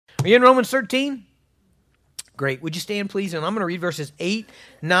Are you in Romans 13? Great. Would you stand, please? And I'm going to read verses 8,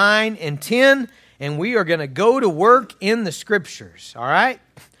 9, and 10, and we are going to go to work in the Scriptures, all right?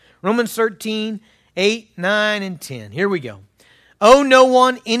 Romans 13, 8, 9, and 10. Here we go. Owe no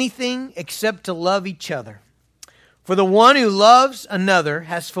one anything except to love each other. For the one who loves another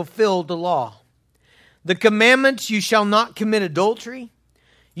has fulfilled the law. The commandments, you shall not commit adultery,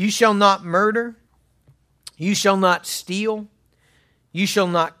 you shall not murder, you shall not steal, you shall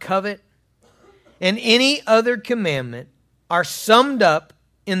not covet, and any other commandment are summed up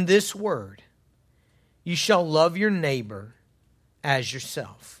in this word: you shall love your neighbor as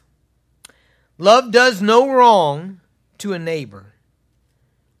yourself. Love does no wrong to a neighbor.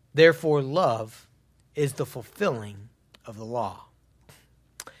 Therefore, love is the fulfilling of the law.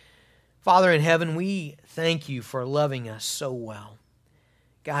 Father in heaven, we thank you for loving us so well.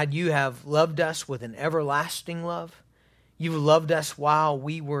 God, you have loved us with an everlasting love. You've loved us while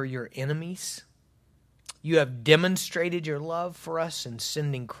we were your enemies. You have demonstrated your love for us in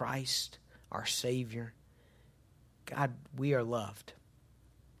sending Christ, our Savior. God, we are loved.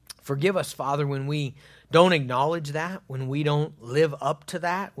 Forgive us, Father, when we don't acknowledge that, when we don't live up to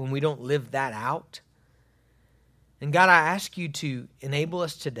that, when we don't live that out. And God, I ask you to enable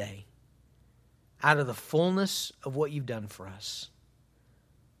us today, out of the fullness of what you've done for us,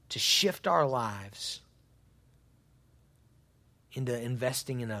 to shift our lives into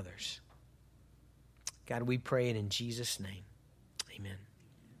investing in others. God, we pray it in Jesus' name. Amen.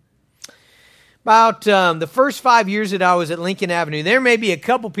 About the first 5 years that I was at Lincoln Avenue, there may be a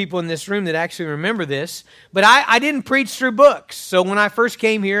couple people in this room that actually remember this, but I didn't preach through books. So when I first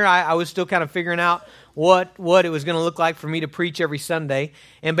came here, I was still kind of figuring out what it was going to look like for me to preach every Sunday.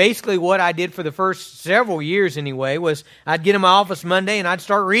 And basically what I did for the first several years anyway was I'd get in my office Monday and I'd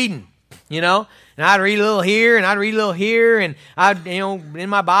start reading, and I'd read a little here and I'd read a little here, and I'd, in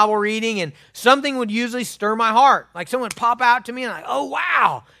my Bible reading, and something would usually stir my heart. Like someone would pop out to me and I'm like, oh,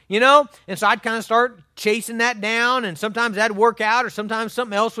 wow, And so I'd kind of start chasing that down, and sometimes that'd work out, or sometimes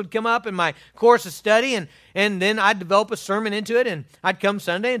something else would come up in my course of study, and then I'd develop a sermon into it, and I'd come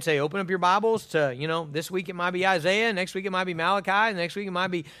Sunday and say, open up your Bibles to, this week it might be Isaiah, next week it might be Malachi, and next week it might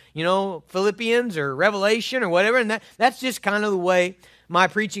be, Philippians or Revelation or whatever, and that's just kind of the way my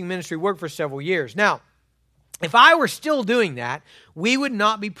preaching ministry worked for several years. Now, if I were still doing that, we would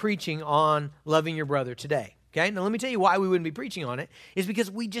not be preaching on loving your brother today. Okay, now let me tell you why we wouldn't be preaching on it. Is because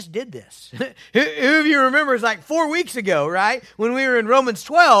we just did this. Who of you remember, it's like 4 weeks ago, right? When we were in Romans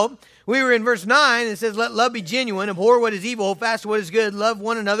 12, we were in verse 9, and it says, let love be genuine, abhor what is evil, hold fast to what is good, love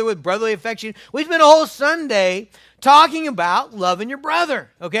one another with brotherly affection. We spent a whole Sunday talking about loving your brother,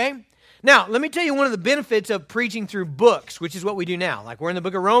 okay? Now, let me tell you one of the benefits of preaching through books, which is what we do now. Like we're in the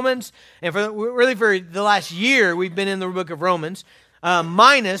book of Romans, and for the last year, we've been in the book of Romans,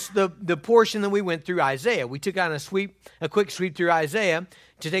 minus the portion that we went through Isaiah. We took on a quick sweep through Isaiah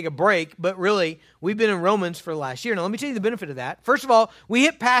to take a break, but really, we've been in Romans for the last year. Now, let me tell you the benefit of that. First of all, we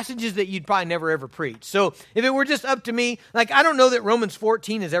hit passages that you'd probably never ever preach. So, if it were just up to me, I don't know that Romans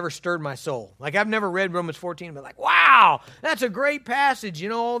 14 has ever stirred my soul. I've never read Romans 14, but wow, that's a great passage.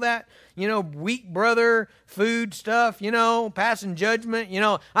 All that, weak brother, food stuff, passing judgment,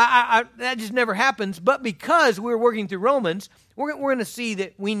 that just never happens. But because we're working through Romans, we're going to see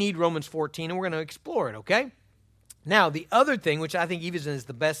that we need Romans 14, and we're going to explore it, okay? Now, the other thing, which I think even is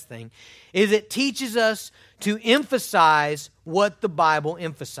the best thing, is it teaches us to emphasize what the Bible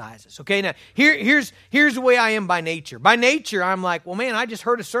emphasizes. Okay, now here's the way I am by nature. By nature, I'm like, well, man, I just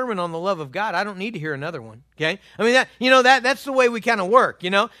heard a sermon on the love of God. I don't need to hear another one. Okay, I mean that's the way we kind of work.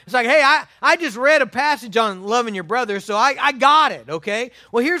 It's like, hey, I just read a passage on loving your brother, so I got it. Okay,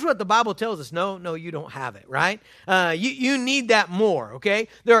 well, here's what the Bible tells us. No, you don't have it. Right? You need that more. Okay,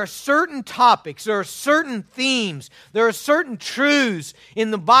 there are certain topics, there are certain themes, there are certain truths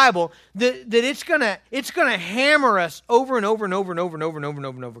in the Bible that it's gonna hammer us over and over and over and over and over and over and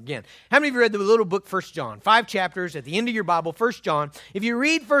over and over again. How many of you read the little book 1 John? 5 chapters at the end of your Bible, 1 John. If you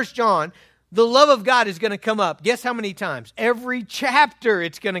read 1 John, the love of God is going to come up. Guess how many times? Every chapter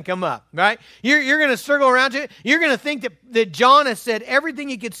it's going to come up, right? You're going to circle around to it. You're going to think that John has said everything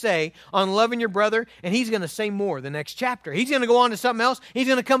he could say on loving your brother, and he's going to say more the next chapter. He's going to go on to something else. He's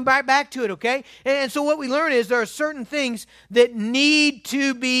going to come back to it, okay? And so what we learn is there are certain things that need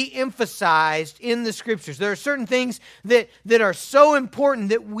to be emphasized in the Scriptures. There are certain things that are so important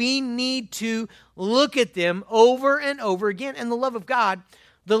that we need to look at them over and over again. And the love of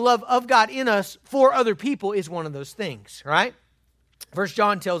God in us for other people is one of those things, right? First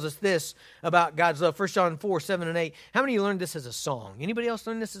John tells us this about God's love. 1 John 4, 7 and 8. How many of you learned this as a song? Anybody else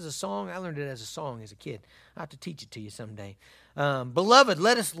learn this as a song? I learned it as a song as a kid. I'll have to teach it to you someday. Beloved,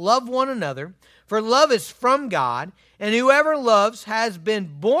 let us love one another, for love is from God, and whoever loves has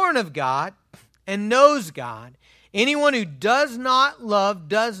been born of God and knows God. Anyone who does not love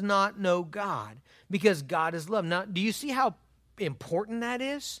does not know God, because God is love. Now, do you see how important that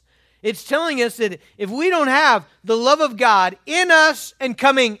is? It's telling us that if we don't have the love of God in us and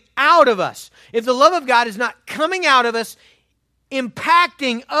coming out of us, if the love of God is not coming out of us,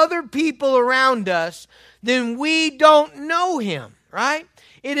 impacting other people around us, then we don't know Him, right?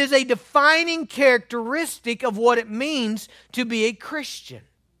 It is a defining characteristic of what it means to be a Christian.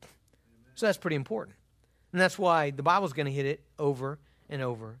 So that's pretty important. And that's why the Bible's going to hit it over and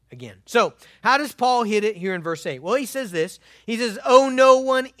over again. So, how does Paul hit it here in verse 8? Well, he says this. He says, owe no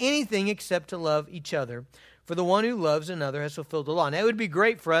one anything except to love each other, for the one who loves another has fulfilled the law. Now, it would be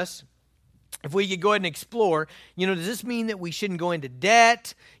great for us if we could go ahead and explore, does this mean that we shouldn't go into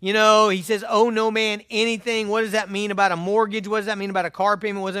debt? He says, owe no man anything. What does that mean about a mortgage? What does that mean about a car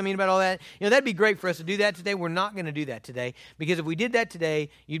payment? What does that mean about all that? That'd be great for us to do that today. We're not going to do that today, because if we did that today,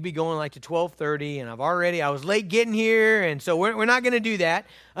 you'd be going like to 12:30, and I was late getting here, and so we're not going to do that.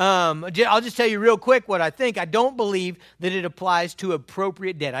 I'll just tell you real quick what I think. I don't believe that it applies to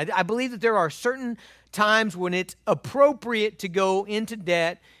appropriate debt. I believe that there are certain times when it's appropriate to go into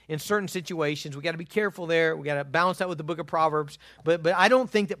debt in certain situations. We got to be careful there. We got to balance that with the book of Proverbs. But I don't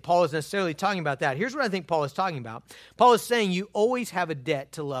think that Paul is necessarily talking about that. Here's what I think Paul is talking about. Paul is saying you always have a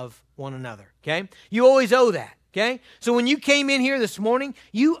debt to love one another, okay? You always owe that, okay? So when you came in here this morning,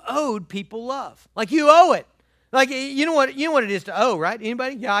 you owed people love. Like, you owe it. Like, you know what it is to owe, right?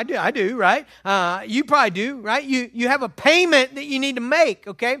 Anybody? Yeah, I do, right? You probably do, right? You have a payment that you need to make,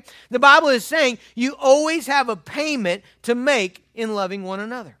 okay? The Bible is saying you always have a payment to make in loving one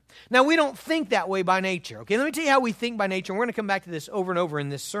another. Now, we don't think that way by nature, okay? Let me tell you how we think by nature. And we're going to come back to this over and over in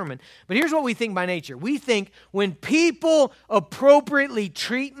this sermon. But here's what we think by nature. We think when people appropriately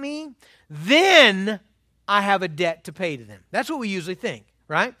treat me, then I have a debt to pay to them. That's what we usually think,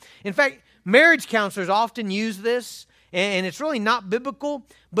 right? In fact, marriage counselors often use this, and it's really not biblical,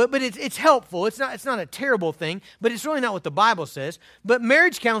 but it's helpful. It's not a terrible thing, but it's really not what the Bible says. But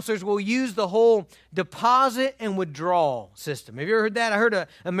marriage counselors will use the whole deposit and withdrawal system. Have you ever heard that? I heard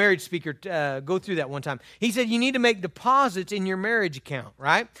a marriage speaker go through that one time. He said you need to make deposits in your marriage account,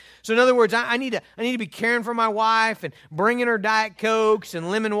 right? So in other words, I need to be caring for my wife and bringing her Diet Cokes and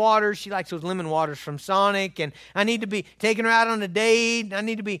lemon waters. She likes those lemon waters from Sonic, and I need to be taking her out on a date. I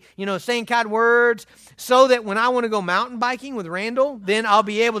need to be, saying kind words so that when I want to go mountain biking with Randall, then I'll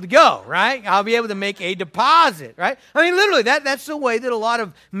be able to go, right? I'll be able to make a deposit, right? I mean, literally, that's the way that a lot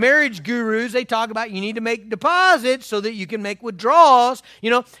of marriage gurus, they talk about you need to make deposits so that you can make withdrawals.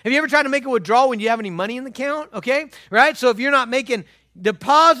 Have you ever tried to make a withdrawal when you have any money in the account? Okay, right? So if you're not making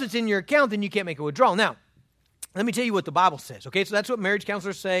deposits in your account, then you can't make a withdrawal. Now, let me tell you what the Bible says, okay? So that's what marriage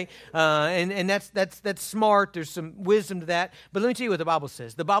counselors say, and that's smart. There's some wisdom to that. But let me tell you what the Bible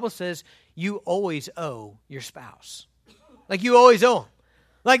says. The Bible says you always owe your spouse. Like, you always owe them.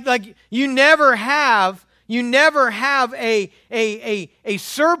 Like you never have a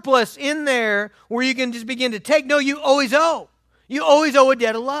surplus in there where you can just begin to take. No, you always owe. You always owe a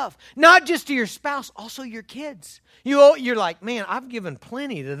debt of love. Not just to your spouse, also your kids. You're like, man, I've given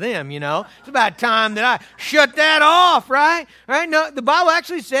plenty to them, It's about time that I shut that off, right? Right? No, the Bible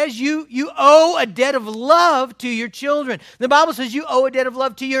actually says you owe a debt of love to your children. The Bible says you owe a debt of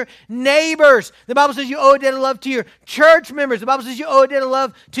love to your neighbors. The Bible says you owe a debt of love to your church members. The Bible says you owe a debt of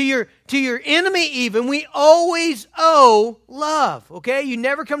love to your enemy even. We always owe love, okay? You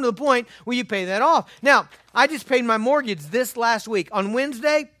never come to the point where you pay that off. Now, I just paid my mortgage this last week. On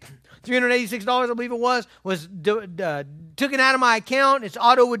Wednesday, $386, I believe it was taken out of my account. It's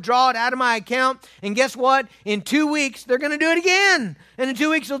auto withdrawed out of my account. And guess what? In 2 weeks, they're going to do it again. And in 2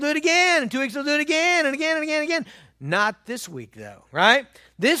 weeks, they'll do it again. In 2 weeks, they'll do it again and again and again and again. Not this week, though, right?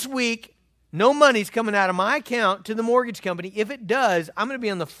 This week, no money's coming out of my account to the mortgage company. If it does, I'm going to be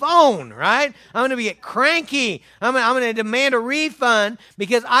on the phone, right? I'm going to get cranky. I'm going to demand a refund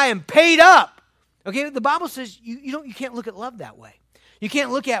because I am paid up. Okay, the Bible says you can't look at love that way. You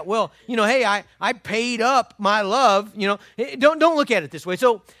can't look at, hey, I paid up my love. Don't look at it this way.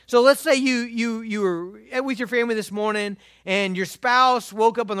 So let's say you were with your family this morning and your spouse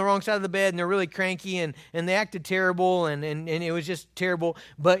woke up on the wrong side of the bed and they're really cranky and they acted terrible and it was just terrible.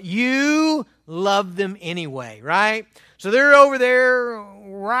 But you love them anyway, right? So they're over there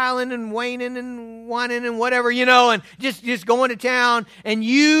riling and whining and whining and whatever, and just going to town, and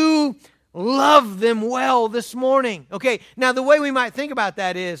you love them well this morning. Okay, now the way we might think about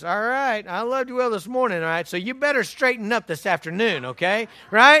that is, all right, I loved you well this morning, all right, so you better straighten up this afternoon, okay,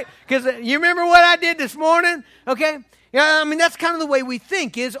 right? Because you remember what I did this morning, okay? Yeah, I mean, that's kind of the way we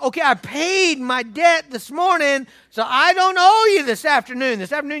think is, okay, I paid my debt this morning, so I don't owe you this afternoon.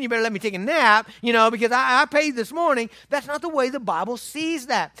 This afternoon, you better let me take a nap, because I paid this morning. That's not the way the Bible sees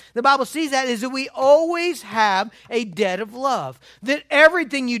that. The Bible sees that is that we always have a debt of love. That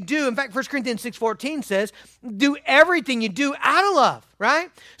everything you do, in fact, 1 Corinthians 6:14 says, do everything you do out of love,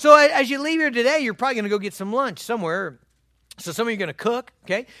 right? So as you leave here today, you're probably going to go get some lunch somewhere. So some of you are going to cook,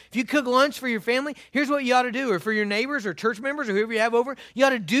 okay? If you cook lunch for your family, here's what you ought to do. Or for your neighbors or church members or whoever you have over, you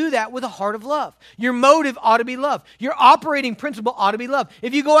ought to do that with a heart of love. Your motive ought to be love. Your operating principle ought to be love.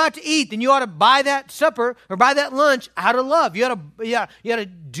 If you go out to eat, then you ought to buy that supper or buy that lunch out of love. You ought to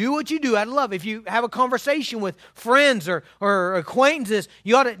do what you do out of love. If you have a conversation with friends or acquaintances,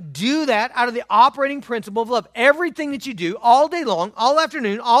 you ought to do that out of the operating principle of love. Everything that you do all day long, all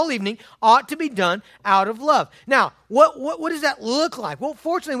afternoon, all evening ought to be done out of love. Now, what does that look like? Well,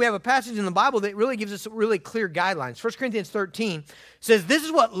 fortunately, we have a passage in the Bible that really gives us really clear guidelines. 1 Corinthians 13 says this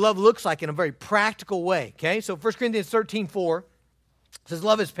is what love looks like in a very practical way, okay? So 1 Corinthians 13:4 says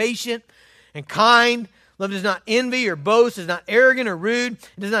love is patient and kind. Love does not envy or boast, is not arrogant or rude.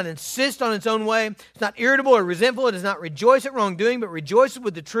 It does not insist on its own way. It's not irritable or resentful. It does not rejoice at wrongdoing, but rejoices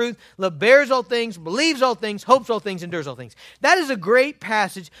with the truth. Love bears all things, believes all things, hopes all things, endures all things. That is a great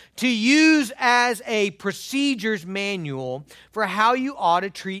passage to use as a procedures manual for how you ought to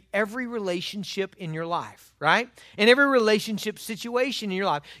treat every relationship in your life, right? In every relationship situation in your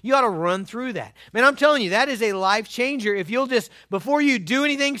life, you ought to run through that. Man, I'm telling you, that is a life changer. If you'll just, before you do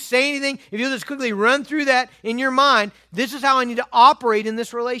anything, say anything, if you'll just quickly run through that in your mind, this is how I need to operate in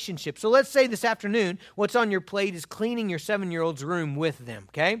this relationship. So let's say this afternoon, what's on your plate is cleaning your 7-year-old's room with them,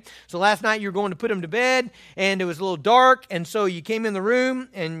 okay? So last night you were going to put them to bed, and it was a little dark, and so you came in the room,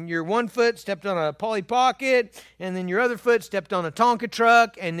 and your one foot stepped on a Polly Pocket, and then your other foot stepped on a Tonka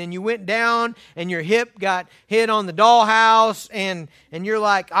truck, and then you went down, and your hip got hit on the dollhouse, and you're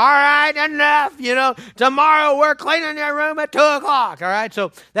like, all right, enough, tomorrow we're cleaning your room at 2 o'clock, all right?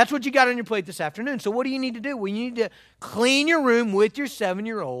 So that's what you got on your plate this afternoon. So what do you need to do? Well, you need to clean your room with your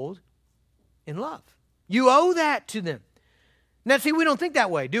 7-year-old in love. You owe that to them. Now, see, we don't think that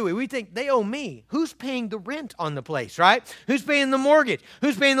way, do we? We think they owe me. Who's paying the rent on the place, right? Who's paying the mortgage?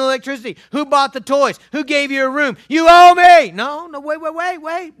 Who's paying the electricity? Who bought the toys? Who gave you a room? You owe me. No,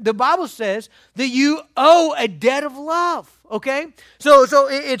 wait. The Bible says that you owe a debt of love, okay? So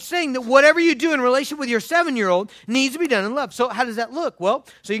it's saying that whatever you do in relation with your 7-year-old needs to be done in love. So how does that look? Well,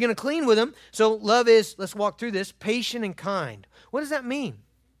 so you're going to clean with them. So love is, let's walk through this, patient and kind. What does that mean?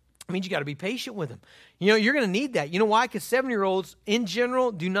 It means you got to be patient with them. You're going to need that. You know why? Because 7-year-olds, in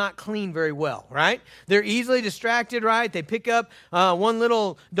general, do not clean very well, right? They're easily distracted, right? They pick up one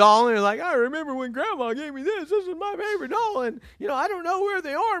little doll, and they're like, I remember when Grandma gave me this. This is my favorite doll, and, I don't know where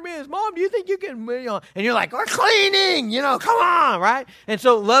the arm is. Mom, do you think you can, and you're like, we're cleaning, come on, right? And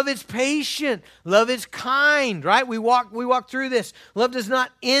so love is patient. Love is kind, right? We walk through this. Love does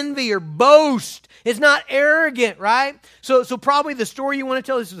not envy or boast. It's not arrogant, right? So probably the story you want to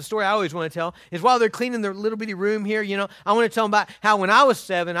tell, this is the story I always want to tell, is while they're cleaning their little bitty room here, I want to tell them about how when I was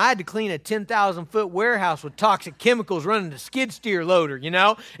 7, I had to clean a 10,000-foot warehouse with toxic chemicals running the skid steer loader,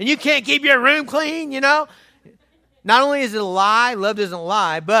 and you can't keep your room clean, Not only is it a lie, love doesn't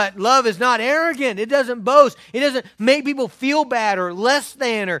lie, but love is not arrogant. It doesn't boast. It doesn't make people feel bad or less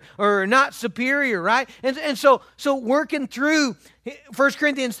than or not superior, right? And so working through 1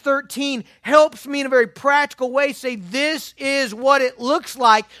 Corinthians 13 helps me in a very practical way say this is what it looks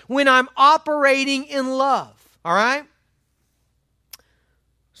like when I'm operating in love, all right?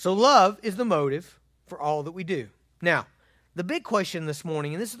 So love is the motive for all that we do. Now, the big question this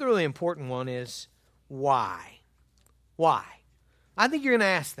morning, and this is the really important one, is why? Why? I think you're going to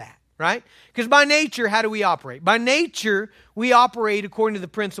ask that, right? Because by nature, how do we operate? By nature, we operate according to the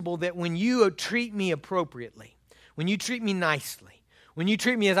principle that when you treat me appropriately, when you treat me nicely, when you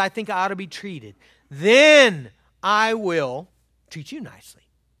treat me as I think I ought to be treated, then I will treat you nicely,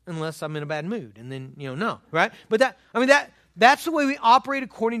 unless I'm in a bad mood, and then, no, right? But that's the way we operate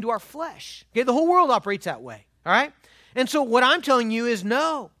according to our flesh. Okay, the whole world operates that way, all right? And so what I'm telling you is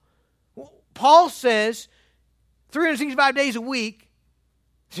no. Paul says 365 days a week,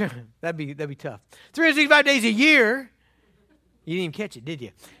 that'd be tough. 365 days a year, you didn't even catch it, did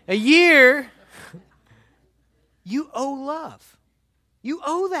you? A year, you owe love. You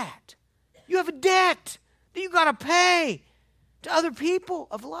owe that. You have a debt that you got to pay to other people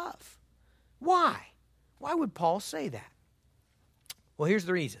of love. Why? Why would Paul say that? Well, here's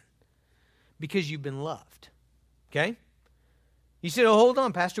the reason. because you've been loved. Okay? You said, oh, hold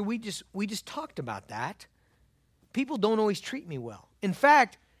on, Pastor, we just talked about that. People don't always treat me well. In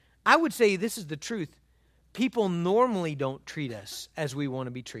fact, I would say this is the truth. People normally don't treat us as we want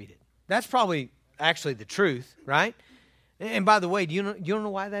to be treated. That's probably actually the truth, right? And by the way, do you know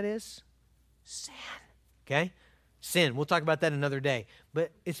why that is? Sin. Okay? Sin. We'll talk about that another day.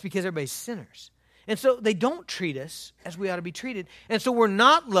 But it's because everybody's sinners. And so they don't treat us as we ought to be treated. And so we're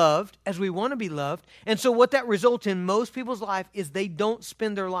not loved as we want to be loved. And so what that results in most people's life is they don't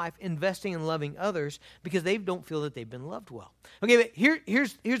spend their life investing in loving others because they don't feel that they've been loved well. Okay, but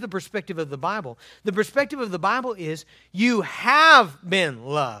here's the perspective of the Bible. The perspective of the Bible is you have been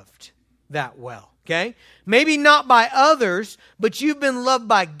loved that well. Okay? Maybe not by others, but you've been loved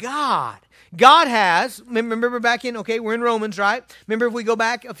by God. God has, remember back in, okay, we're in Romans, right? Remember if we go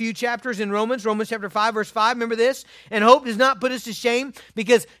back a few chapters in Romans chapter 5, verse 5, remember this? And hope does not put us to shame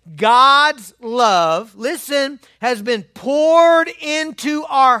because God's love, listen, has been poured into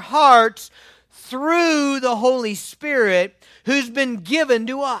our hearts through the Holy Spirit who's been given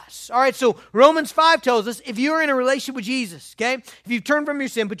to us. All right, so Romans 5 tells us if you're in a relationship with Jesus, okay, if you've turned from your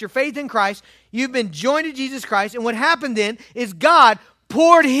sin, put your faith in Christ, you've been joined to Jesus Christ, and what happened then is God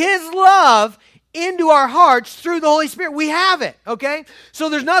poured His love into our hearts through the Holy Spirit. We have it, okay? So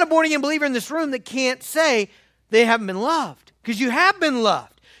there's not a born-again believer in this room that can't say they haven't been loved because you have been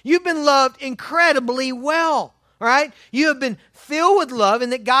loved. You've been loved incredibly well, all right? You have been filled with love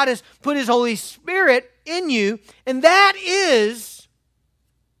and that God has put His Holy Spirit in you, and that is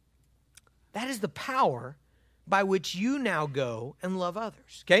the power by which you now go and love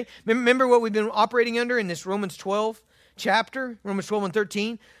others, okay? Remember what we've been operating under in this Romans 12 chapter, Romans 12 and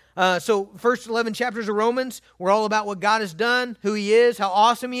 13. So first 11 chapters of Romans were all about what God has done, who He is, how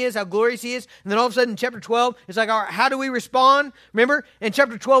awesome He is, how glorious He is. And then all of a sudden in chapter 12, it's like, all right, how do we respond? Remember, in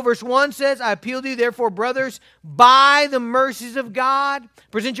chapter 12, verse 1 says, I appeal to you, therefore, brothers, by the mercies of God,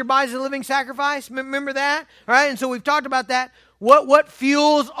 present your bodies as a living sacrifice. Remember that? All right, and so we've talked about that. What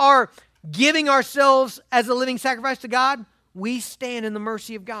fuels our giving ourselves as a living sacrifice to God? We stand in the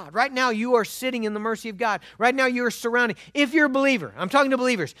mercy of God. Right now, you are sitting in the mercy of God. Right now, you are surrounded. If you're a believer, I'm talking to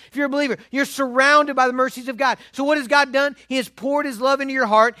believers. If you're a believer, you're surrounded by the mercies of God. So what has God done? He has poured His love into your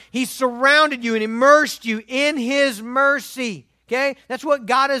heart. He's surrounded you and immersed you in His mercy. Okay? That's what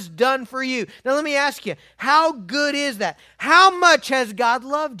God has done for you. Now, let me ask you, how good is that? How much has God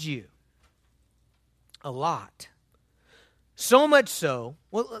loved you? A lot. So much so,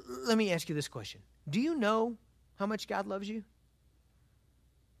 well, let me ask you this question. Do you know how much God loves you?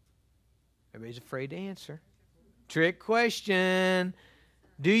 Everybody's afraid to answer. Trick question.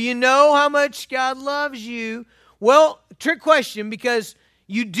 Do you know how much God loves you? Well, trick question because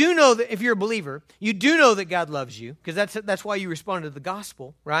you do know that if you're a believer, you do know that God loves you because that's why you responded to the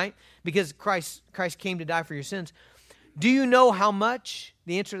gospel, right? Because Christ came to die for your sins. Do you know how much?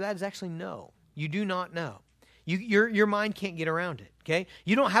 The answer to that is actually no. You do not know. Your mind can't get around it, okay?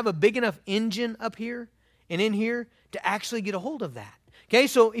 You don't have a big enough engine up here and in here to actually get a hold of that. Okay,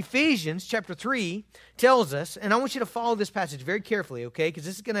 so Ephesians chapter 3 tells us, and I want you to follow this passage very carefully, okay, because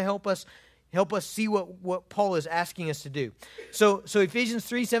this is going to help us see what Paul is asking us to do. So Ephesians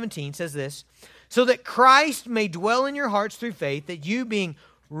 3:17 says this, so that Christ may dwell in your hearts through faith, that you being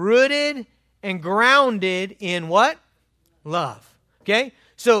rooted and grounded in what? Love. Okay?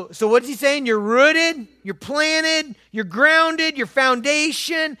 So what's he saying? You're rooted, you're planted, you're grounded, your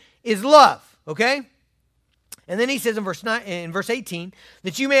foundation is love. Okay? And then he says in verse 18,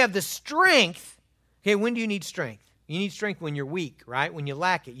 that you may have the strength. Okay, when do you need strength? You need strength when you're weak, right? When you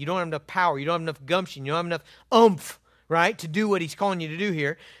lack it. You don't have enough power. You don't have enough gumption. You don't have enough oomph, right, to do what he's calling you to do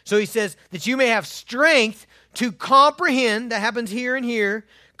here. So he says that you may have strength to comprehend, that happens here and here,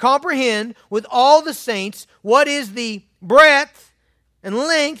 comprehend with all the saints what is the breadth and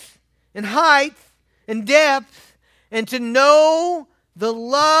length and height and depth, and to know the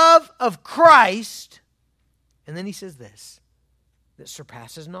love of Christ. And then he says this, that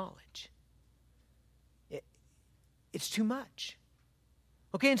surpasses knowledge. It's too much.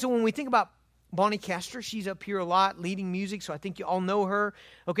 Okay, and so when we think about Bonnie Castor, she's up here a lot leading music, so I think you all know her.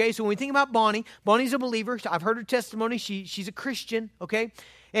 Okay, so when we think about Bonnie's a believer. I've heard her testimony. She's a Christian, okay?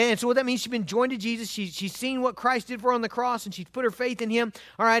 And so what that means, she's been joined to Jesus. She's seen what Christ did for her on the cross, and she's put her faith in Him,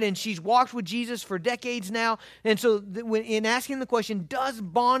 all right? And she's walked with Jesus for decades now. And so in asking the question, does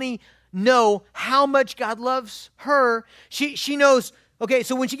Bonnie know how much God loves her? She knows, Okay,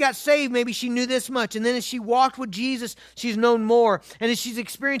 so when she got saved, maybe she knew this much. And then as she walked with Jesus, she's known more. And as she's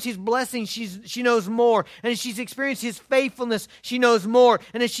experienced His blessings, she knows more. And as she's experienced His faithfulness, she knows more.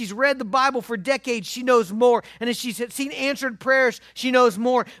 And as she's read the Bible for decades, she knows more. And as she's seen answered prayers, she knows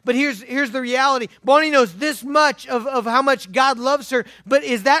more. But here's the reality. Bonnie knows this much of how much God loves her. But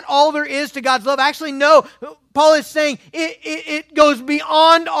is that all there is to God's love? Actually, no. Paul is saying it goes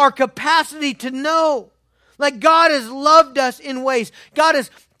beyond our capacity to know. Like God has loved us in ways. God has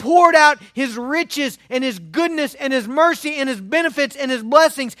poured out His riches and His goodness and His mercy and His benefits and His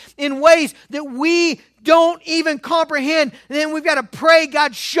blessings in ways that we don't even comprehend. And then we've got to pray,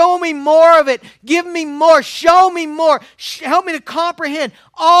 God, show me more of it. Give me more. Show me more. Help me to comprehend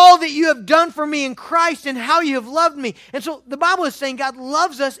all that you have done for me in Christ and how you have loved me. And so the Bible is saying God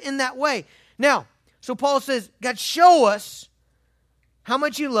loves us in that way. Now, so Paul says, God, show us how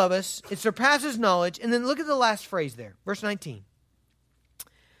much you love us. It surpasses knowledge. And then look at the last phrase there, verse 19.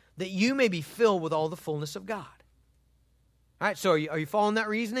 That you may be filled with all the fullness of God. All right, so are you following that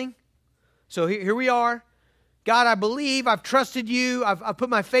reasoning? So here we are. God, I believe. I've trusted you. I've put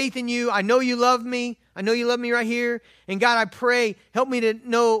my faith in you. I know you love me. I know you love me right here. And God, I pray, help me to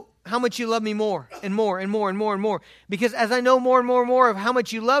know how much you love me more and more and more and more and more. Because as I know more and more and more of how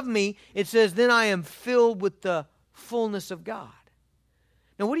much you love me, it says, then I am filled with the fullness of God.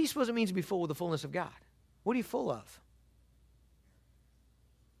 Now, what do you suppose it means to be full with the fullness of God? What are you full of?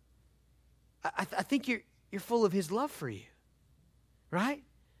 I think you're full of His love for you, right?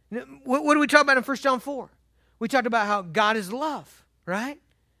 What do we talk about in 1 John 4? We talked about how God is love, right?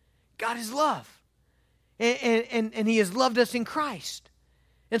 God is love. And He has loved us in Christ.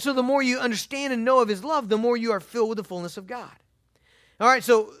 And so the more you understand and know of His love, the more you are filled with the fullness of God. All right,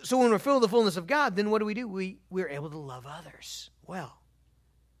 so when we're filled with the fullness of God, then what do? We're able to love others well.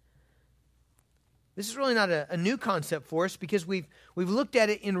 This is really not a new concept for us because we've looked at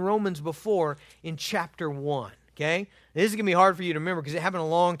it in Romans before in chapter 1, okay? This is going to be hard for you to remember because it happened a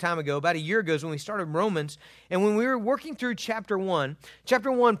long time ago. About a year ago is when we started Romans. And when we were working through chapter 1,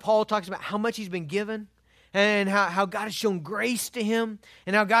 Paul talks about how much he's been given and how God has shown grace to him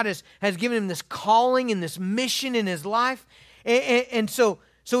and how God has given him this calling and this mission in his life. And so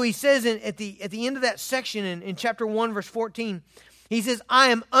he says at the end of that section in chapter 1, verse 14, he says, I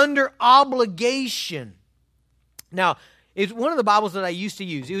am under obligation. Now, it's one of the Bibles that I used to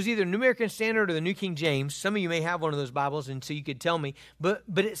use. It was either New American Standard or the New King James. Some of you may have one of those Bibles, and so you could tell me. But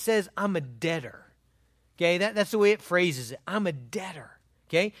it says, I'm a debtor. Okay, that's the way it phrases it. I'm a debtor.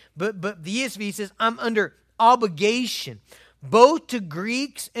 Okay, but the ESV says, I'm under obligation, both to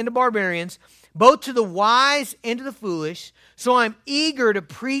Greeks and to barbarians, both to the wise and to the foolish. So I'm eager to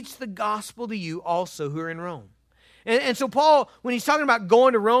preach the gospel to you also who are in Rome. And so Paul, when he's talking about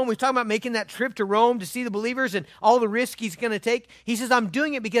going to Rome, he's talking about making that trip to Rome to see the believers and all the risk he's going to take. He says, I'm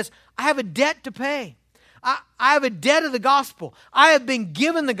doing it because I have a debt to pay. I have a debt of the gospel. I have been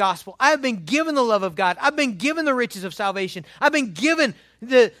given the gospel. I have been given the love of God. I've been given the riches of salvation. I've been given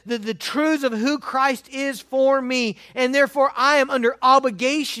the truths of who Christ is for me. And therefore, I am under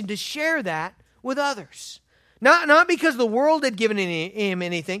obligation to share that with others. Not because the world had given him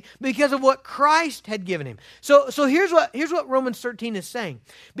anything, but because of what Christ had given him. So here's what Romans 13 is saying.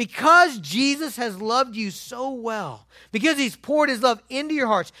 Because Jesus has loved you so well, because He's poured His love into your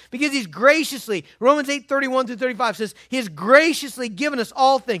hearts, because He's graciously, Romans 8:31 through 35 says, He has graciously given us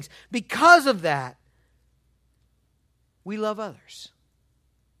all things. Because of that, we love others.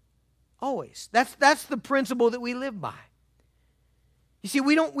 Always. That's the principle that we live by. You see,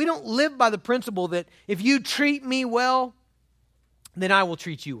 we don't live by the principle that if you treat me well, then I will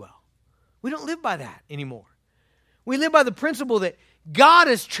treat you well. We don't live by that anymore. We live by the principle that God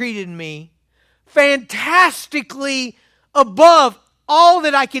has treated me fantastically above all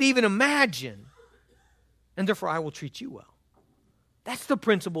that I could even imagine, and therefore I will treat you well. That's the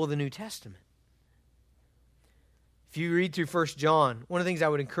principle of the New Testament. If you read through 1 John, one of the things I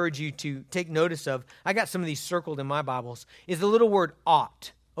would encourage you to take notice of, I got some of these circled in my Bibles, is the little word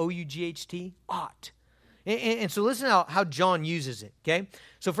ought. O-U-G-H-T, ought. And so listen how John uses it, okay?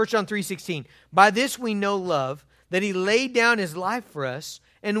 So 1 John 3:16, by this we know love, that He laid down His life for us,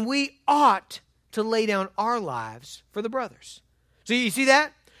 and we ought to lay down our lives for the brothers. So you see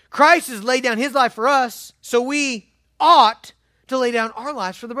that? Christ has laid down His life for us, so we ought to lay down our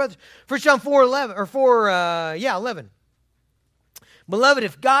lives for the brothers. 1 John 4:11. Beloved,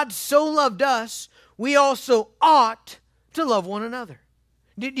 if God so loved us, we also ought to love one another.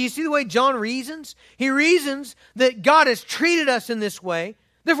 Do you see the way John reasons? He reasons that God has treated us in this way.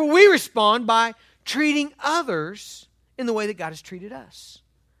 Therefore, we respond by treating others in the way that God has treated us.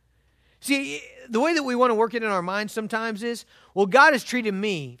 See, the way that we want to work it in our minds sometimes is, well, God has treated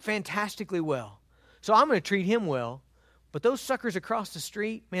me fantastically well, so I'm going to treat him well. But those suckers across the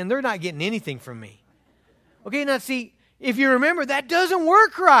street, man, they're not getting anything from me. Okay, now see, if you remember, that doesn't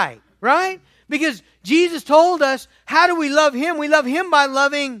work right? Because Jesus told us, how do we love him? We love him by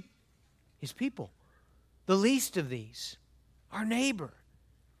loving his people, the least of these, our neighbor,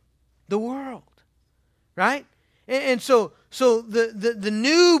 the world, right? And so the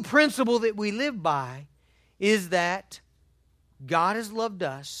new principle that we live by is that God has loved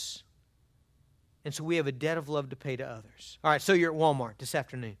us, and so we have a debt of love to pay to others. All right, so you're at Walmart this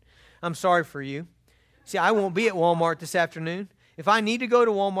afternoon. I'm sorry for you. See, I won't be at Walmart this afternoon. If I need to go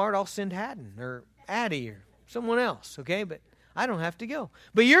to Walmart, I'll send Haddon or Addie or someone else, okay? But I don't have to go.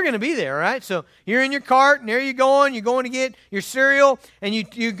 But you're going to be there, right? So you're in your cart, and there you're going to get your cereal, and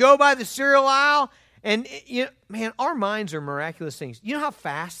you go by the cereal aisle, and man, our minds are miraculous things. You know how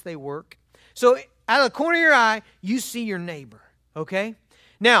fast they work? So out of the corner of your eye, you see your neighbor, okay?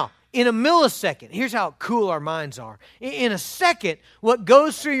 Now, in a millisecond, here's how cool our minds are. In a second, what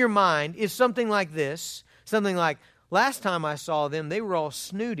goes through your mind is something like this. Something like, last time I saw them, they were all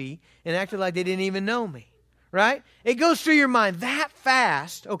snooty and acted like they didn't even know me, right? It goes through your mind that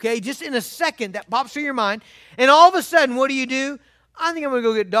fast, okay? Just in a second, that pops through your mind. And all of a sudden, what do? I think I'm going to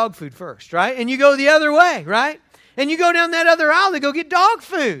go get dog food first, right? And you go the other way, right? And you go down that other aisle to go get dog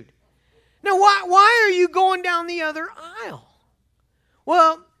food. Now, why are you going down the other aisle?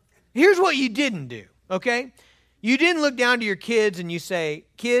 Well, here's what you didn't do, okay? You didn't look down to your kids and you say,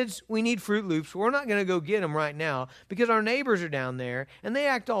 kids, we need Fruit Loops. We're not going to go get them right now because our neighbors are down there and they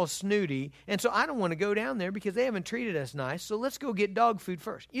act all snooty. And so I don't want to go down there because they haven't treated us nice. So let's go get dog food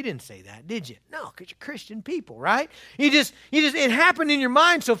first. You didn't say that, did you? No, because you're Christian people, right? It happened in your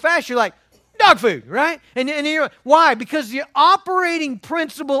mind so fast. You're like, dog food, right? And you're like, why? Because the operating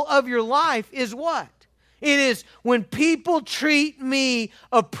principle of your life is what? It is when people treat me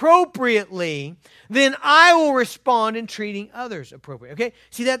appropriately, then I will respond in treating others appropriately. Okay?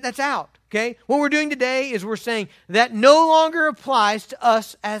 See, that's out. Okay? What we're doing today is we're saying that no longer applies to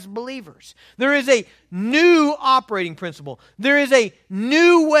us as believers. There is a new operating principle. There is a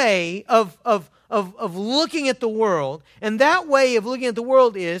new way of looking at the world, and that way of looking at the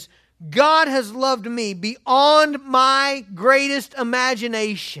world is God has loved me beyond my greatest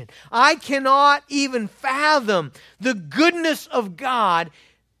imagination. I cannot even fathom the goodness of God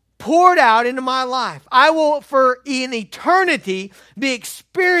poured out into my life. I will, for an eternity, be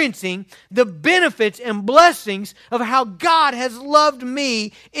experiencing the benefits and blessings of how God has loved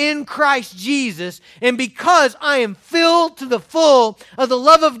me in Christ Jesus. And because I am filled to the full of the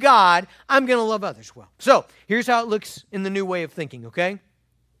love of God, I'm going to love others well. So, here's how it looks in the new way of thinking, okay?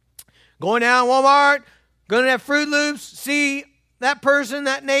 Going down Walmart, going to have Fruit Loops, see that person,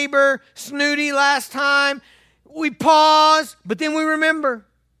 that neighbor, snooty last time. We pause, but then we remember,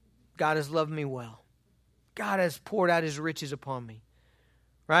 God has loved me well. God has poured out his riches upon me.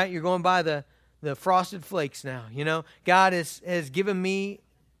 Right? You're going by the Frosted Flakes now, you know. God has given me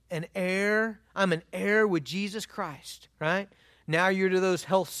an heir. I'm an heir with Jesus Christ, right? Now you're to those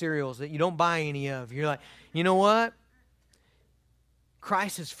health cereals that you don't buy any of. You're like, you know what?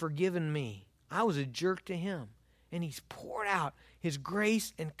 Christ has forgiven me. I was a jerk to him, and he's poured out his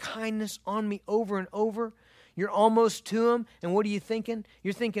grace and kindness on me over and over. You're almost to him, and what are you thinking?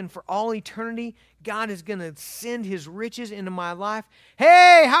 You're thinking for all eternity, God is going to send his riches into my life.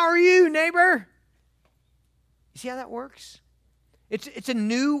 Hey, how are you, neighbor? You see how that works? It's a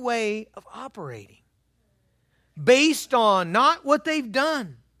new way of operating based on not what they've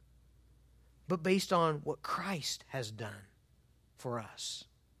done, but based on what Christ has done for us.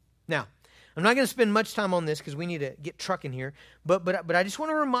 Now, I'm not going to spend much time on this because we need to get trucking here, but I just want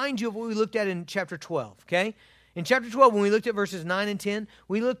to remind you of what we looked at in chapter 12, okay? In chapter 12, when we looked at verses 9 and 10,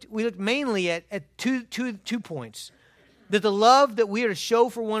 we looked mainly at two points. That the love that we are to show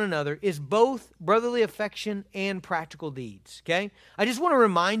for one another is both brotherly affection and practical deeds, okay? I just want to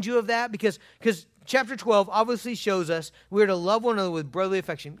remind you of that because chapter 12 obviously shows us we're to love one another with brotherly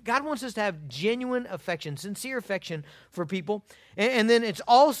affection. God wants us to have genuine affection, sincere affection for people. And then it's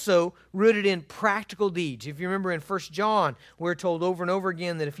also rooted in practical deeds. If you remember in 1 John, we're told over and over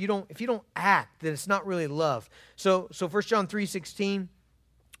again that if you don't act, that it's not really love. So 1 John 3:16,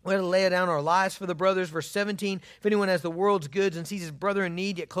 we have to lay down our lives for the brothers. Verse 17, if anyone has the world's goods and sees his brother in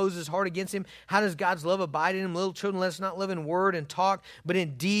need, yet closes his heart against him, how does God's love abide in him? Little children, let us not live in word and talk, but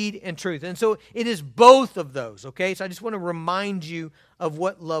in deed and truth. And so it is both of those, okay? So I just want to remind you of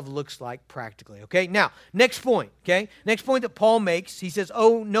what love looks like practically, okay? Now, next point, okay? Next point that Paul makes, he says,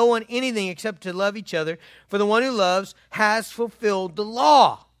 owe no one anything except to love each other, for the one who loves has fulfilled the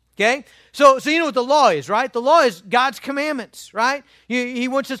law. Okay? So you know what the law is, right? The law is God's commandments, right? He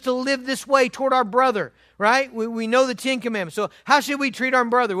wants us to live this way toward our brother, right? We know the 10 commandments. So how should we treat our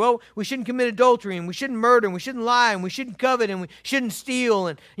brother? Well, we shouldn't commit adultery, and we shouldn't murder, and we shouldn't lie, and we shouldn't covet, and we shouldn't steal,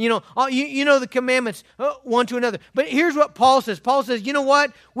 and you know the commandments one to another. But here's what Paul says. Paul says, you know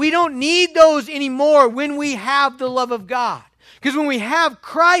what? We don't need those anymore when we have the love of God. Because when we have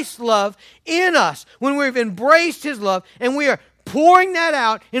Christ's love in us, when we've embraced His love, and we are pouring that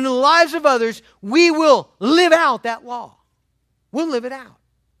out in the lives of others, we will live out that law. We'll live it out.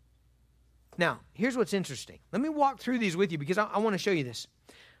 Now, here's what's interesting. Let me walk through these with you because I want to show you this.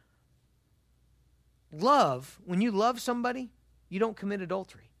 Love, when you love somebody, you don't commit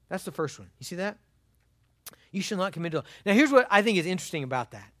adultery. That's the first one. You see that? You shall not commit adultery. Now, here's what I think is interesting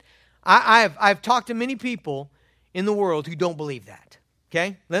about that. I've talked to many people in the world who don't believe that.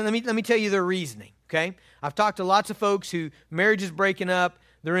 Okay? Let me tell you their reasoning. Okay? I've talked to lots of folks who marriage is breaking up,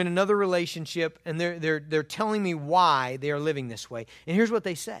 they're in another relationship, and they're telling me why they are living this way. And here's what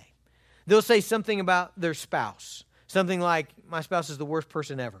they say. They'll say something about their spouse. Something like, my spouse is the worst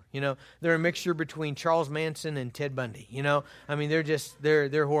person ever. You know, they're a mixture between Charles Manson and Ted Bundy. You know, I mean,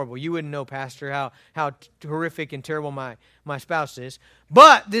 they're horrible. You wouldn't know, Pastor, how horrific and terrible my spouse is.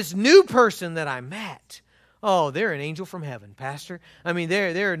 But this new person that I met, oh, they're an angel from heaven, Pastor. I mean,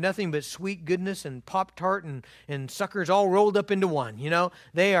 they're nothing but sweet goodness and Pop-Tart and suckers all rolled up into one. You know,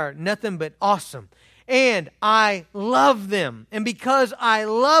 they are nothing but awesome. And I love them. And because I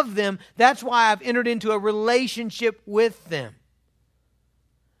love them, that's why I've entered into a relationship with them.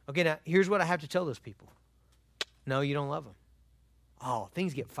 Okay, now, here's what I have to tell those people. No, you don't love them. Oh,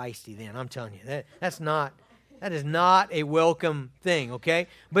 things get feisty then, I'm telling you. That is not a welcome thing, okay?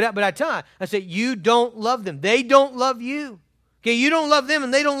 But I tell you, I say, you don't love them. They don't love you. Okay, you don't love them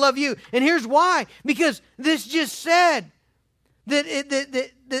and they don't love you. And here's why. Because this just said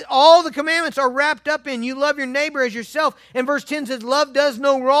that all the commandments are wrapped up in you love your neighbor as yourself. And verse 10 says, love does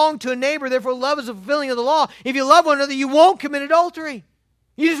no wrong to a neighbor, therefore love is a fulfilling of the law. If you love one another, you won't commit adultery.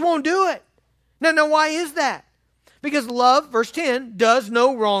 You just won't do it. Now, why is that? Because love, verse 10, does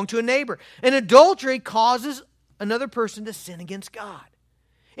no wrong to a neighbor. And adultery causes another person to sin against God.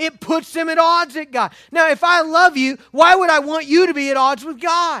 It puts them at odds with God. Now, if I love you, why would I want you to be at odds with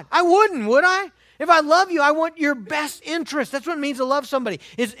God? I wouldn't, would I? If I love you, I want your best interest. That's what it means to love somebody.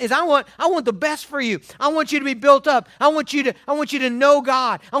 Is I want the best for you. I want you to be built up. I want you to know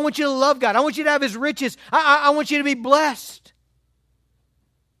God. I want you to love God. I want you to have His riches. I want you to be blessed.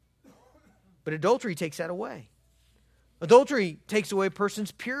 But adultery takes that away. Adultery takes away a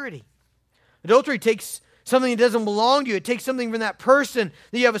person's purity. Adultery takes something that doesn't belong to you. It takes something from that person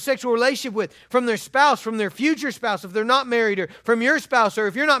that you have a sexual relationship with, from their spouse, from their future spouse, if they're not married, or from your spouse, or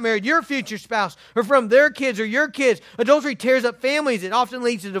if you're not married, your future spouse, or from their kids or your kids. Adultery tears up families. It often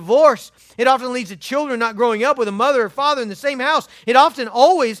leads to divorce. It often leads to children not growing up with a mother or father in the same house. It often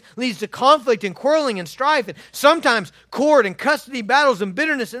always leads to conflict and quarreling and strife, and sometimes court and custody battles and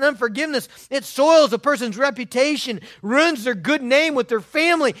bitterness and unforgiveness. It soils a person's reputation, ruins their good name with their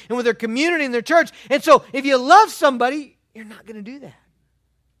family and with their community and their church. And so if you love somebody, you're not going to do that.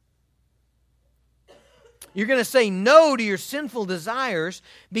 You're going to say no to your sinful desires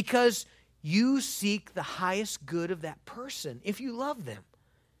because you seek the highest good of that person if you love them.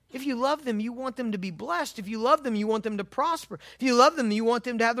 If you love them, you want them to be blessed. If you love them, you want them to prosper. If you love them, you want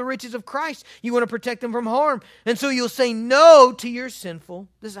them to have the riches of Christ. You want to protect them from harm. And so you'll say no to your sinful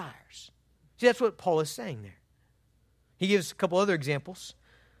desires. See, that's what Paul is saying there. He gives a couple other examples.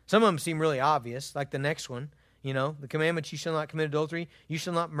 Some of them seem really obvious, like the next one. You know, the commandments, you shall not commit adultery, you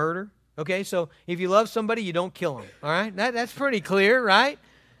shall not murder. Okay, so if you love somebody, you don't kill them. All right, that's pretty clear, right?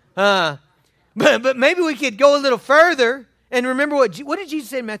 But maybe we could go a little further and remember what did Jesus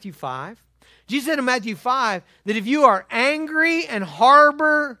say in Matthew 5? Jesus said in Matthew 5 that if you are angry and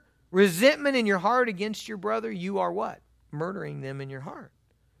harbor resentment in your heart against your brother, you are what? Murdering them in your heart,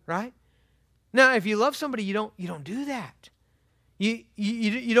 right? Now, if you love somebody, you don't do that. You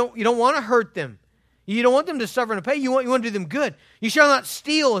don't want to hurt them. You don't want them to suffer and to pay. You want to do them good. You shall not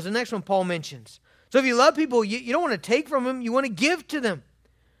steal is the next one Paul mentions. So if you love people, you don't want to take from them. You want to give to them.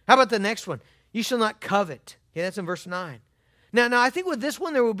 How about the next one? You shall not covet. Okay, that's in verse 9. Now I think with this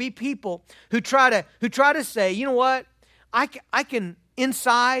one there will be people who try to say, you know what? I can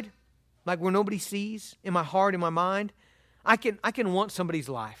inside, like where nobody sees, in my heart, in my mind, I can want somebody's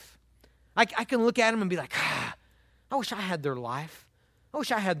life. I can look at them and be like, I wish I had their life. I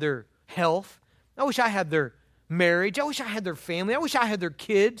wish I had their health. I wish I had their marriage. I wish I had their family. I wish I had their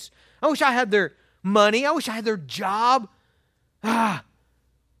kids. I wish I had their money. I wish I had their job. I'm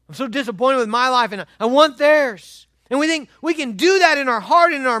so disappointed with my life, and I want theirs. And we think we can do that in our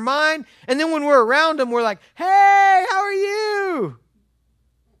heart and in our mind. And then when we're around them, we're like, hey, how are you?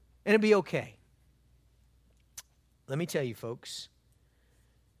 And it'll be okay. Let me tell you, folks.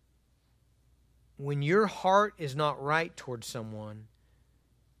 When your heart is not right towards someone,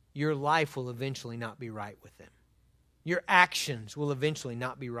 your life will eventually not be right with them. Your actions will eventually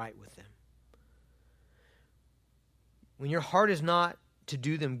not be right with them. When your heart is not to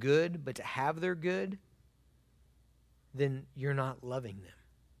do them good, but to have their good, then you're not loving them.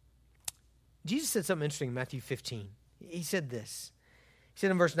 Jesus said something interesting in Matthew 15. He said this. He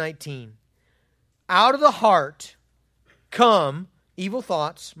said in verse 19, out of the heart come evil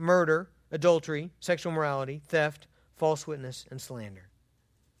thoughts, murder, adultery, sexual immorality, theft, false witness, and slander.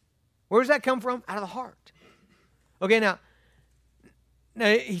 Where does that come from? Out of the heart. Okay, now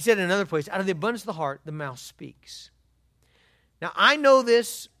he said in another place, out of the abundance of the heart, the mouth speaks. Now, I know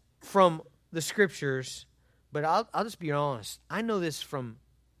this from the scriptures, but I'll just be honest. I know this from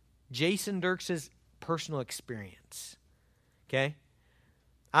Jason Dirks' personal experience. Okay?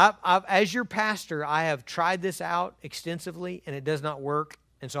 As your pastor, I have tried this out extensively, and it does not work,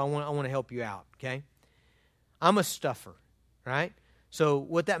 and so I want to help you out. Okay? I'm a stuffer, right? So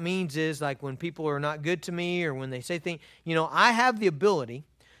what that means is, like, when people are not good to me or when they say things, I have the ability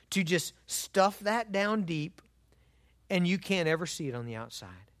to just stuff that down deep, and you can't ever see it on the outside.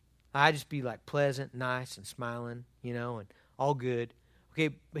 I just be like pleasant, nice, and smiling, and all good.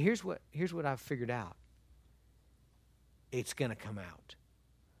 Okay, but here's what I've figured out. It's going to come out.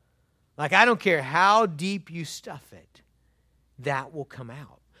 Like, I don't care how deep you stuff it, that will come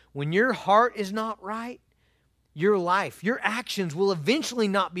out. When your heart is not right, your life, your actions will eventually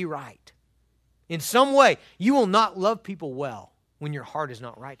not be right. In some way, you will not love people well when your heart is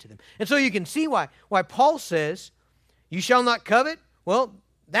not right to them. And so you can see why Paul says, you shall not covet. Well,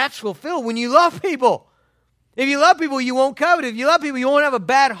 that's fulfilled when you love people. If you love people, you won't covet. If you love people, you won't have a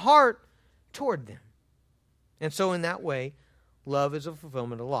bad heart toward them. And so in that way, love is a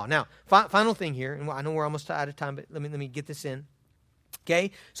fulfillment of the law. Now, final thing here, and I know we're almost out of time, but let me get this in.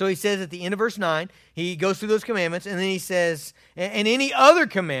 Okay, so he says at the end of verse 9, he goes through those commandments, and then he says, and any other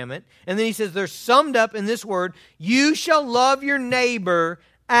commandment, and then he says they're summed up in this word, you shall love your neighbor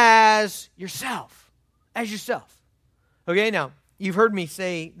as yourself. As yourself. Okay, now, you've heard me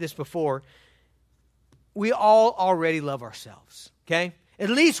say this before. We all already love ourselves, okay? At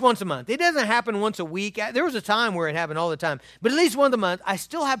least once a month. It doesn't happen once a week. There was a time where it happened all the time. But at least once a month, I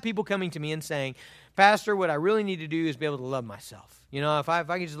still have people coming to me and saying, Pastor, what I really need to do is be able to love myself. If I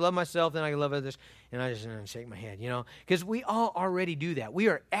can just love myself, then I can love others. And I just shake my head, Because we all already do that. We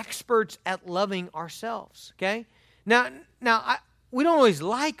are experts at loving ourselves, okay? Now, we don't always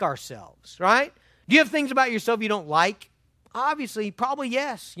like ourselves, right? Do you have things about yourself you don't like? Obviously, probably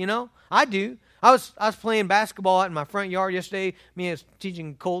yes, I do. I was playing basketball out in my front yard yesterday. I was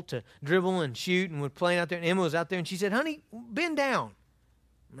teaching Colt to dribble and shoot, and we're playing out there, and Emma was out there, and she said, honey, bend down.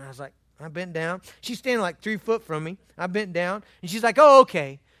 And I was like, I bent down. She's standing like 3 foot from me. I bent down, and she's like, oh,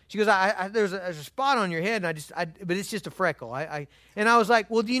 okay. She goes, there's a spot on your head, and but it's just a freckle. And I was like,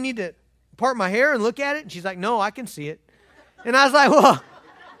 well, do you need to part my hair and look at it? And she's like, no, I can see it. And I was like,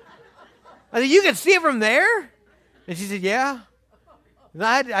 well, you can see it from there? And she said, yeah. And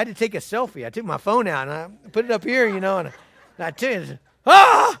I had to take a selfie. I took my phone out, and I put it up here, and I took it.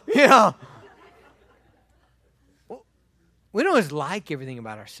 We don't always like everything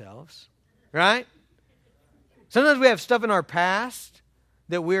about ourselves, right? Sometimes we have stuff in our past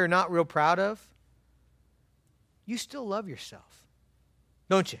that we're not real proud of. You still love yourself,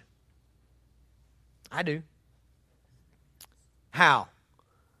 don't you? I do. How?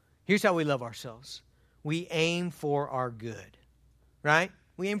 Here's how we love ourselves. We aim for our good, right?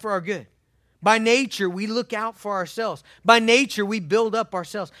 We aim for our good. By nature, we look out for ourselves. By nature, we build up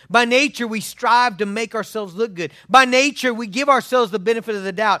ourselves. By nature, we strive to make ourselves look good. By nature, we give ourselves the benefit of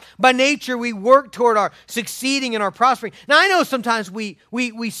the doubt. By nature, we work toward our succeeding and our prospering. Now, I know sometimes we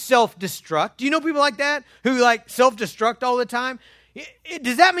self-destruct. Do you know people like that who self-destruct all the time?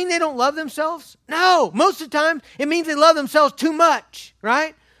 Does that mean they don't love themselves? No. Most of the time, it means they love themselves too much,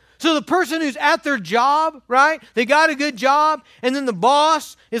 right? So the person who's at their job, right? They got a good job, and then the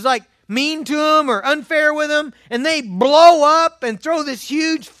boss is like mean to them or unfair with them, and they blow up and throw this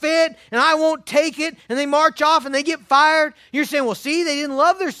huge fit, and I won't take it, and they march off and they get fired. You're saying, well, see, they didn't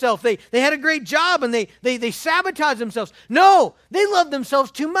love themselves. They had a great job, and they sabotaged themselves. No, they loved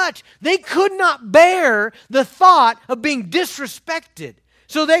themselves too much. They could not bear the thought of being disrespected.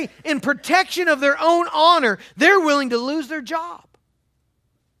 So they, in protection of their own honor, they're willing to lose their job.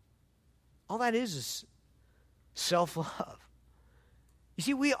 All that is self-love. You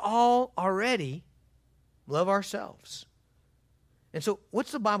see, we all already love ourselves. And so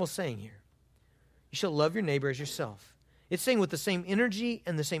what's the Bible saying here? You shall love your neighbor as yourself. It's saying with the same energy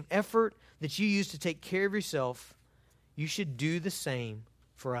and the same effort that you use to take care of yourself, you should do the same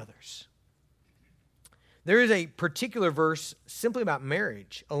for others. There is a particular verse simply about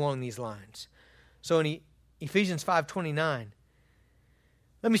marriage along these lines. So in Ephesians 5:29,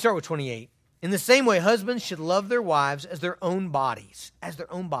 let me start with 28. In the same way, husbands should love their wives as their own bodies. As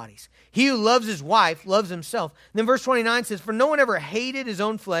their own bodies. He who loves his wife loves himself. And then verse 29 says, for no one ever hated his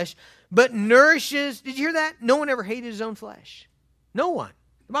own flesh, but nourishes. Did you hear that? No one ever hated his own flesh. No one.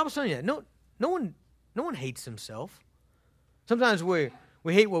 The Bible's telling you that. No one hates himself. Sometimes we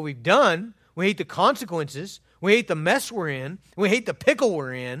hate what we've done. We hate the consequences. We hate the mess we're in. We hate the pickle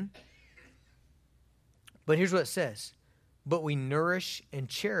we're in. But here's what it says. But we nourish and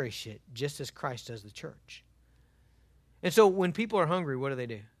cherish it just as Christ does the church. And so when people are hungry, what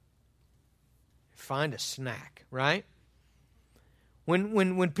do? Find a snack, right?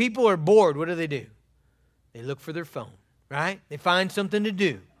 When people are bored, what do? They look for their phone, right? They find something to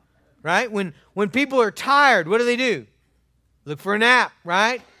do, right? When people are tired, what do? Look for a nap,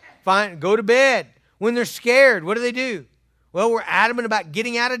 right? Go to bed. When they're scared, what do? Well, we're adamant about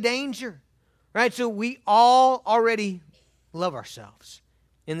getting out of danger, right? So we all already love ourselves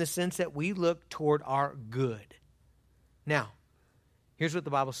in the sense that we look toward our good. Now, here's what the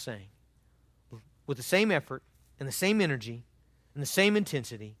Bible's saying. With the same effort and the same energy and the same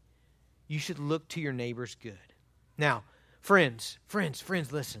intensity, you should look to your neighbor's good. Now, friends,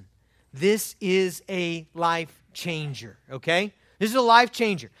 listen. This is a life changer, okay? This is a life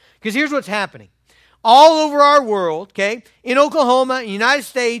changer. Because here's what's happening. All over our world, okay, in Oklahoma, in the United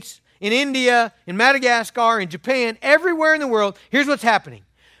States, in India, in Madagascar, in Japan, everywhere in the world, here's what's happening.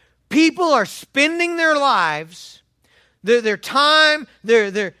 People are spending their lives, their time,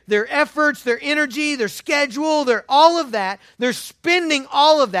 their efforts, their energy, their schedule, all of that. They're spending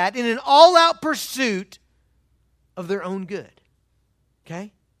all of that in an all-out pursuit of their own good.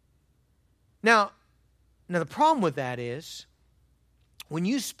 Okay? Now the problem with that is, when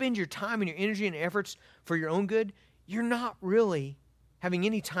you spend your time and your energy and efforts for your own good, you're not really having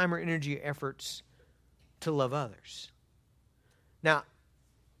any time or energy or efforts to love others. Now,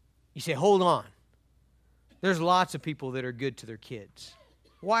 you say, hold on. There's lots of people that are good to their kids.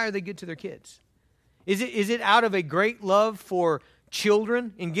 Why are they good to their kids? Is it out of a great love for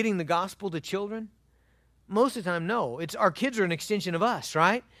children and getting the gospel to children? Most of the time, no. It's our kids are an extension of us,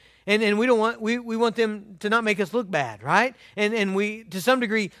 right? And we don't want we want them to not make us look bad, right? And we to some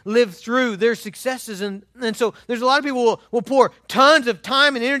degree live through their successes, and so there's a lot of people who will pour tons of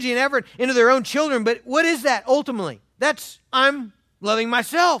time and energy and effort into their own children, but what is that ultimately? That's I'm loving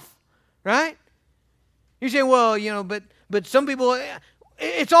myself, right? You say, well, but some people,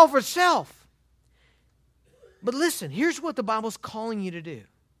 it's all for self. But listen, here's what the Bible's calling you to do.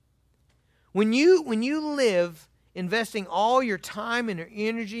 When you live investing all your time and your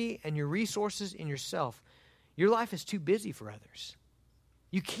energy and your resources in yourself, your life is too busy for others.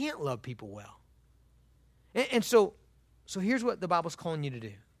 You can't love people well. And so here's what the Bible's calling you to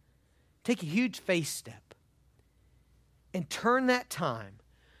do. Take a huge faith step and turn that time,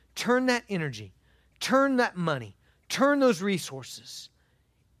 turn that energy, turn that money, turn those resources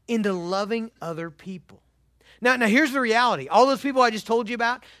into loving other people. Now here's the reality. All those people I just told you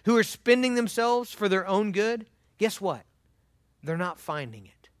about who are spending themselves for their own good, guess what? They're not finding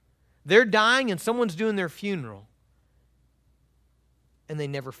it. They're dying and someone's doing their funeral, and they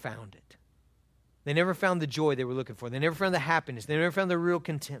never found it. They never found the joy they were looking for. They never found the happiness. They never found the real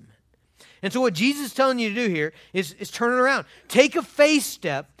contentment. And so what Jesus is telling you to do here is turn it around. Take a faith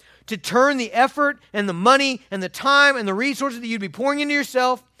step to turn the effort and the money and the time and the resources that you'd be pouring into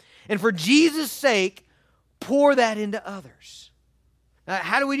yourself, and for Jesus' sake, pour that into others.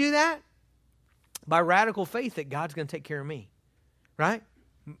 How do we do that? By radical faith that God's going to take care of me, right?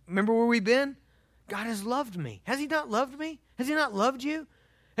 Remember where we've been? God has loved me. Has He not loved me? Has He not loved you?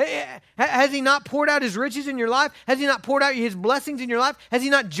 Has He not poured out His riches in your life? Has He not poured out His blessings in your life? Has He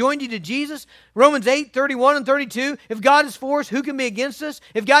not joined you to Jesus? Romans 8:31 and 32, if God is for us, who can be against us?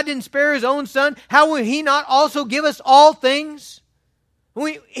 If God didn't spare His own Son, how will He not also give us all things?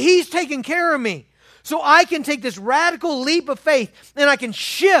 He's taken care of me. So I can take this radical leap of faith and I can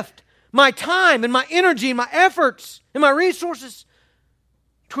shift my time and my energy and my efforts and my resources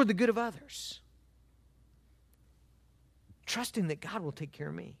toward the good of others, trusting that God will take care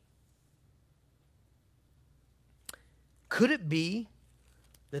of me. Could it be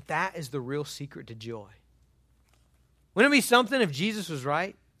that is the real secret to joy? Wouldn't it be something if Jesus was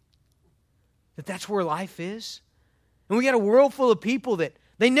right? That's where life is? And we got a world full of people that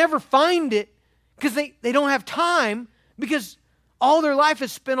they never find it Because they don't have time, because all their life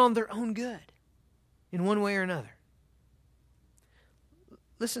is spent on their own good in one way or another.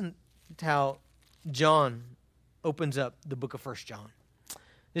 Listen to how John opens up the book of 1 John.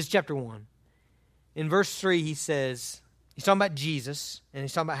 This is chapter 1. In verse 3, he says, he's talking about Jesus, and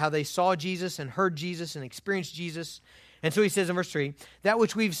he's talking about how they saw Jesus and heard Jesus and experienced Jesus. And so he says in verse 3, that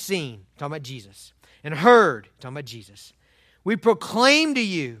which we've seen, talking about Jesus, and heard, talking about Jesus, we proclaim to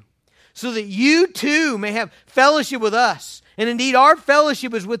you, so that you too may have fellowship with us. And indeed, our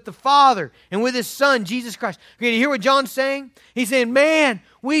fellowship is with the Father and with His Son, Jesus Christ. Okay, you hear what John's saying? He's saying, man,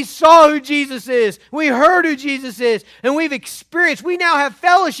 we saw who Jesus is. We heard who Jesus is. And we've experienced. We now have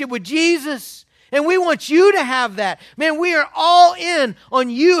fellowship with Jesus. And we want you to have that. Man, we are all in on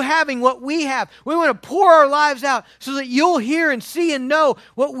you having what we have. We want to pour our lives out so that you'll hear and see and know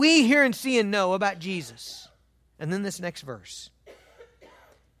what we hear and see and know about Jesus. And then this next verse.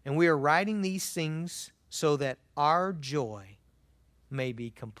 And we are writing these things so that our joy may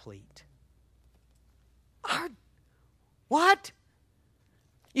be complete. What?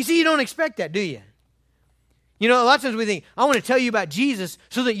 You see, you don't expect that, do you? You know, a lot of times we think, I want to tell you about Jesus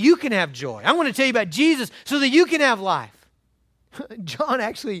so that you can have joy. I want to tell you about Jesus so that you can have life. John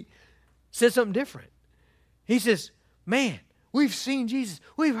actually says something different. He says, man, we've seen Jesus.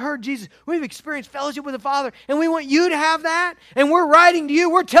 We've heard Jesus. We've experienced fellowship with the Father. And we want you to have that. And we're writing to you.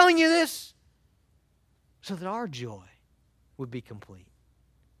 We're telling you this so that our joy would be complete.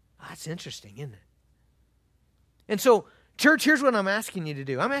 That's interesting, isn't it? And so, church, here's what I'm asking you to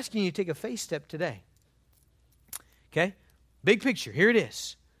do. I'm asking you to take a faith step today. Okay? Big picture. Here it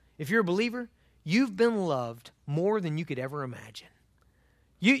is. If you're a believer, you've been loved more than you could ever imagine.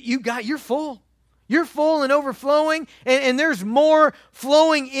 You're full. You're full and overflowing, and there's more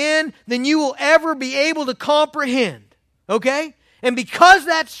flowing in than you will ever be able to comprehend. Okay? And because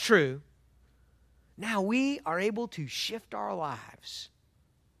that's true, now we are able to shift our lives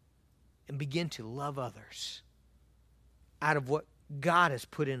and begin to love others out of what God has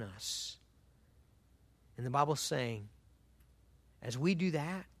put in us. And the Bible's saying, as we do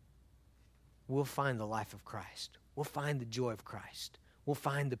that, we'll find the life of Christ. We'll find the joy of Christ. We'll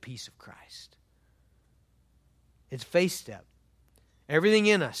find the peace of Christ. It's faith step. Everything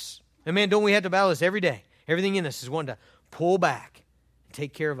in us. And man, don't we have to battle this every day? Everything in us is wanting to pull back and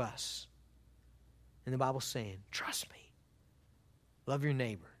take care of us. And the Bible's saying, trust me. Love your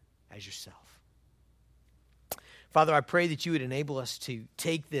neighbor as yourself. Father, I pray that you would enable us to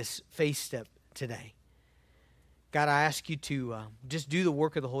take this faith step today. God, I ask you to just do the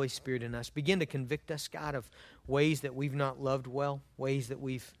work of the Holy Spirit in us. Begin to convict us, God, of ways that we've not loved well, ways that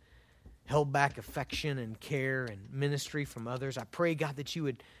we've held back affection and care and ministry from others. I pray, God, that you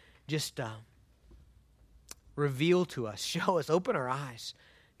would just reveal to us, show us, open our eyes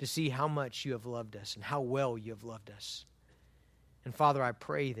to see how much you have loved us and how well you have loved us. And Father, I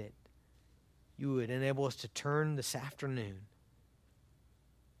pray that you would enable us to turn this afternoon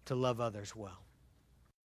to love others well.